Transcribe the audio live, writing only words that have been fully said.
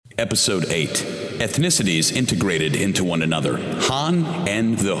Episode 8, Ethnicities Integrated into One Another, Han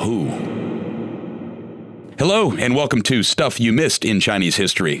and the Hu. Hello, and welcome to Stuff You Missed in Chinese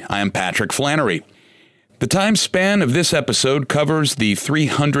History. I am Patrick Flannery. The time span of this episode covers the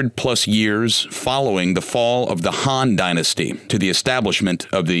 300-plus years following the fall of the Han Dynasty to the establishment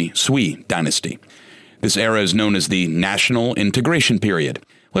of the Sui Dynasty. This era is known as the National Integration Period.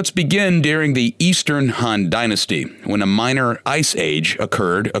 Let's begin during the Eastern Han Dynasty, when a minor ice age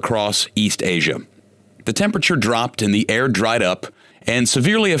occurred across East Asia. The temperature dropped and the air dried up and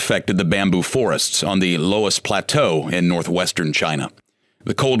severely affected the bamboo forests on the Loess Plateau in northwestern China.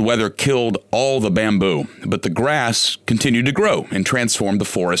 The cold weather killed all the bamboo, but the grass continued to grow and transformed the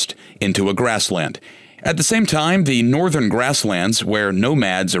forest into a grassland. At the same time, the northern grasslands, where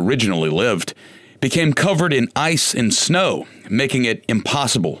nomads originally lived, became covered in ice and snow, making it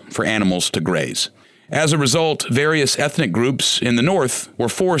impossible for animals to graze. As a result, various ethnic groups in the north were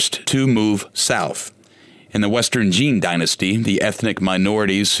forced to move south. In the Western Jin Dynasty, the ethnic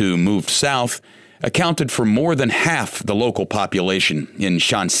minorities who moved south accounted for more than half the local population in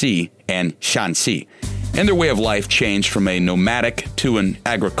Shanxi and Shanxi, and their way of life changed from a nomadic to an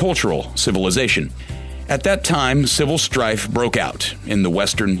agricultural civilization. At that time, civil strife broke out in the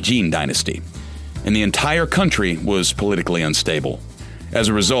Western Jin Dynasty, and the entire country was politically unstable. As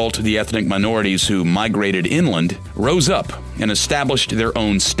a result, the ethnic minorities who migrated inland rose up and established their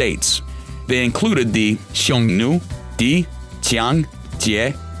own states. They included the Xiongnu, Di, Jiang,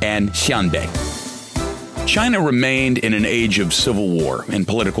 Jie, and Xianbei. China remained in an age of civil war and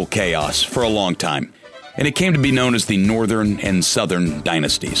political chaos for a long time, and it came to be known as the Northern and Southern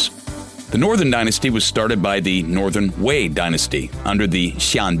Dynasties. The Northern Dynasty was started by the Northern Wei Dynasty under the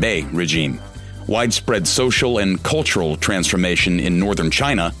Xianbei regime. Widespread social and cultural transformation in northern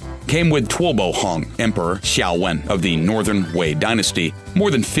China came with Tuobo Hong, Emperor Xiaowen of the Northern Wei Dynasty, more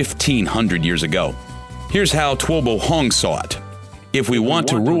than 1,500 years ago. Here's how Tuobo Hong saw it. If we want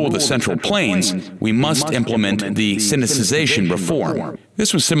to rule the Central Plains, we must implement the Sinicization reform.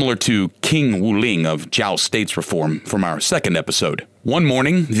 This was similar to King Wuling of Zhao State's reform from our second episode. One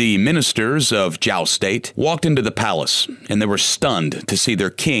morning, the ministers of Zhao State walked into the palace, and they were stunned to see their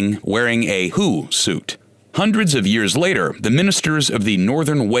king wearing a Hu suit. Hundreds of years later, the ministers of the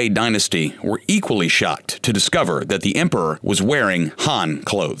Northern Wei Dynasty were equally shocked to discover that the emperor was wearing Han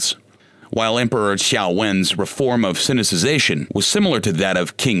clothes. While Emperor Xiaowen's reform of Sinicization was similar to that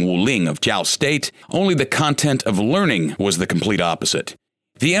of King Wuling of Zhao State, only the content of learning was the complete opposite.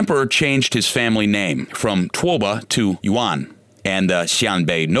 The emperor changed his family name from Tuoba to Yuan, and the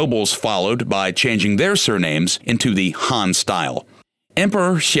Xianbei nobles followed by changing their surnames into the Han style.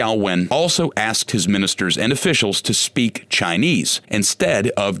 Emperor Xiaowen also asked his ministers and officials to speak Chinese instead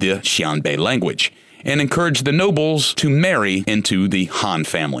of the Xianbei language, and encouraged the nobles to marry into the Han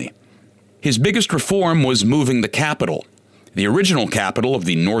family. His biggest reform was moving the capital. The original capital of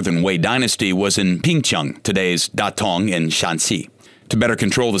the Northern Wei Dynasty was in Pingcheng, today's Datong and Shanxi. To better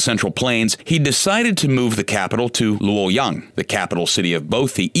control the Central Plains, he decided to move the capital to Luoyang, the capital city of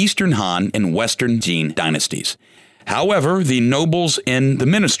both the Eastern Han and Western Jin dynasties. However, the nobles and the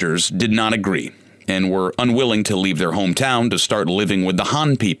ministers did not agree, and were unwilling to leave their hometown to start living with the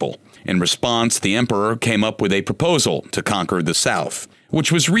Han people. In response, the emperor came up with a proposal to conquer the south,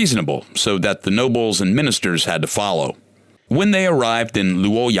 which was reasonable, so that the nobles and ministers had to follow. When they arrived in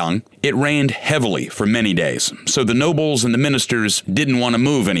Luoyang, it rained heavily for many days, so the nobles and the ministers didn't want to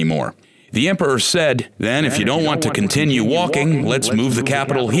move anymore. The emperor said, "Then if you don't want to continue walking, let's move the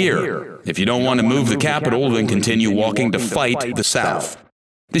capital here. If you don't want to move the capital, then continue walking to fight the south."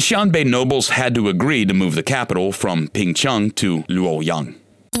 The Xianbei nobles had to agree to move the capital from Pingcheng to Luoyang.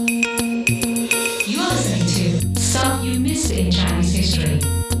 You're listening to Stuff You Missed in Chinese History,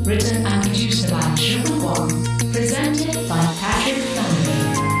 written and produced by Zhihu Huang, presented by Patrick Flannery.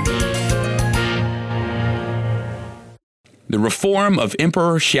 The reform of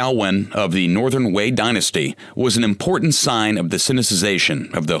Emperor Xiaowen of the Northern Wei Dynasty was an important sign of the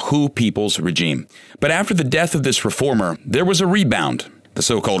Sinicization of the Hu people's regime. But after the death of this reformer, there was a rebound. The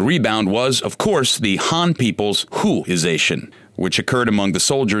so-called rebound was, of course, the Han people's Huization, which occurred among the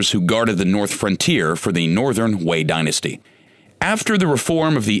soldiers who guarded the north frontier for the Northern Wei Dynasty. After the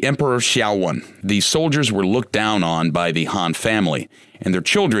reform of the Emperor Xiaowen, the soldiers were looked down on by the Han family, and their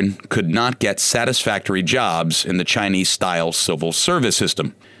children could not get satisfactory jobs in the Chinese-style civil service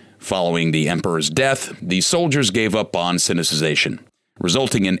system. Following the emperor's death, the soldiers gave up on Sinicization,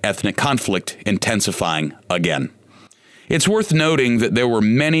 resulting in ethnic conflict intensifying again. It's worth noting that there were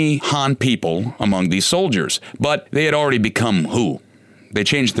many Han people among these soldiers, but they had already become Hu. They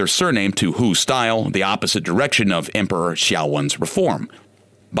changed their surname to Hu style, the opposite direction of Emperor Xiaowen's reform.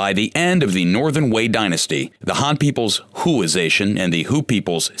 By the end of the Northern Wei Dynasty, the Han people's Huization and the Hu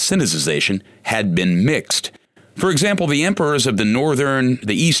people's Sinicization had been mixed. For example, the emperors of the Northern,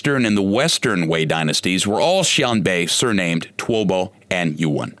 the Eastern, and the Western Wei dynasties were all Xianbei, surnamed Tuobo and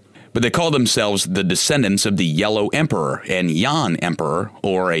Yuan. But they called themselves the descendants of the Yellow Emperor and Yan Emperor,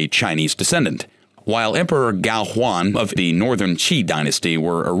 or a Chinese descendant. While Emperor Gao Huan of the Northern Qi dynasty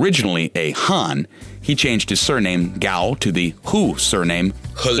were originally a Han, he changed his surname Gao to the Hu surname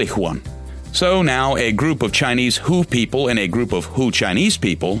He Huan. So now a group of Chinese Hu people and a group of Hu Chinese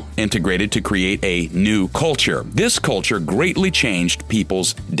people integrated to create a new culture. This culture greatly changed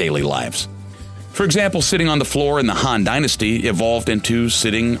people's daily lives. For example, sitting on the floor in the Han Dynasty evolved into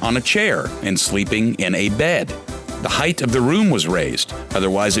sitting on a chair and sleeping in a bed. The height of the room was raised,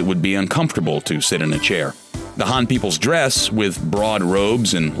 otherwise it would be uncomfortable to sit in a chair. The Han people's dress, with broad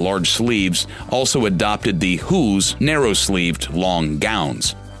robes and large sleeves, also adopted the Hu's narrow-sleeved long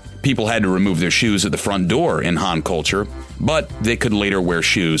gowns. People had to remove their shoes at the front door in Han culture, but they could later wear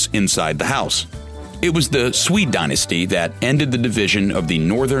shoes inside the house. It was the Sui dynasty that ended the division of the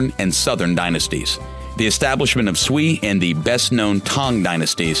Northern and Southern dynasties. The establishment of Sui and the best-known Tang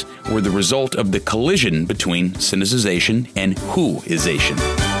dynasties were the result of the collision between Sinicization and Huization.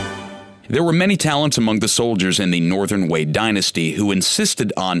 There were many talents among the soldiers in the Northern Wei dynasty who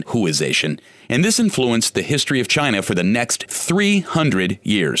insisted on Huization, and this influenced the history of China for the next 300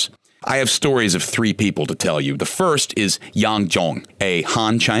 years. I have stories of 3 people to tell you. The first is Yang Zhong, a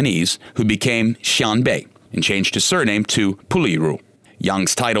Han Chinese who became Xianbei and changed his surname to Puliru.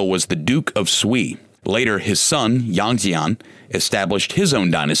 Yang's title was the Duke of Sui. Later, his son, Yang Jian, established his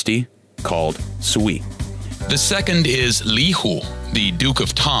own dynasty called Sui. The second is Li Hu, the Duke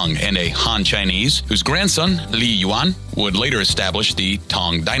of Tang and a Han Chinese, whose grandson, Li Yuan, would later establish the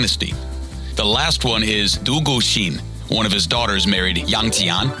Tang dynasty. The last one is Du Guxin. One of his daughters married Yang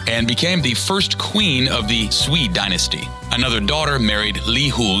Jian and became the first queen of the Sui dynasty. Another daughter married Li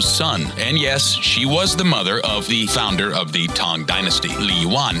Hu's son, and yes, she was the mother of the founder of the Tang dynasty, Li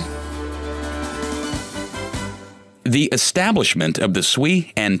Yuan. The establishment of the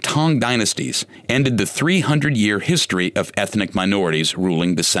Sui and Tang dynasties ended the 300-year history of ethnic minorities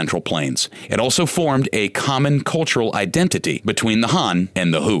ruling the Central Plains. It also formed a common cultural identity between the Han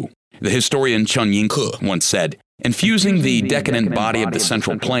and the Hu. The historian Chen Yinghe once said, "Infusing the decadent body of the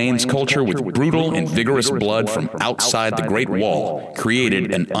Central Plains culture with brutal and vigorous blood from outside the Great Wall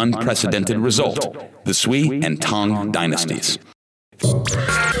created an unprecedented result, the Sui and Tang dynasties."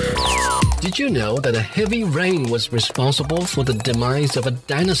 Did you know that a heavy rain was responsible for the demise of a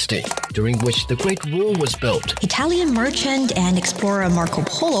dynasty during which the Great Wall was built? Italian merchant and explorer Marco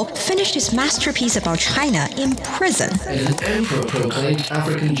Polo finished his masterpiece about China in prison. And an emperor proclaimed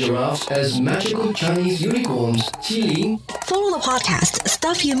African giraffes as magical Chinese unicorns, Qilin. Follow the podcast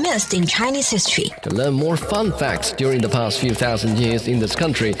Stuff You Missed in Chinese History To learn more fun facts during the past few thousand years in this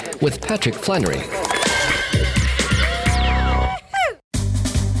country with Patrick Flannery.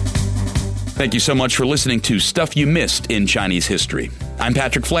 Thank you so much for listening to Stuff You Missed in Chinese History. I'm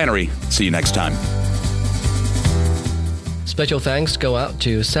Patrick Flannery. See you next time. Special thanks go out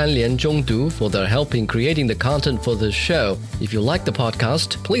to Sanlian Zhongdu for their help in creating the content for this show. If you like the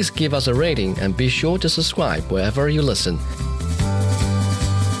podcast, please give us a rating and be sure to subscribe wherever you listen.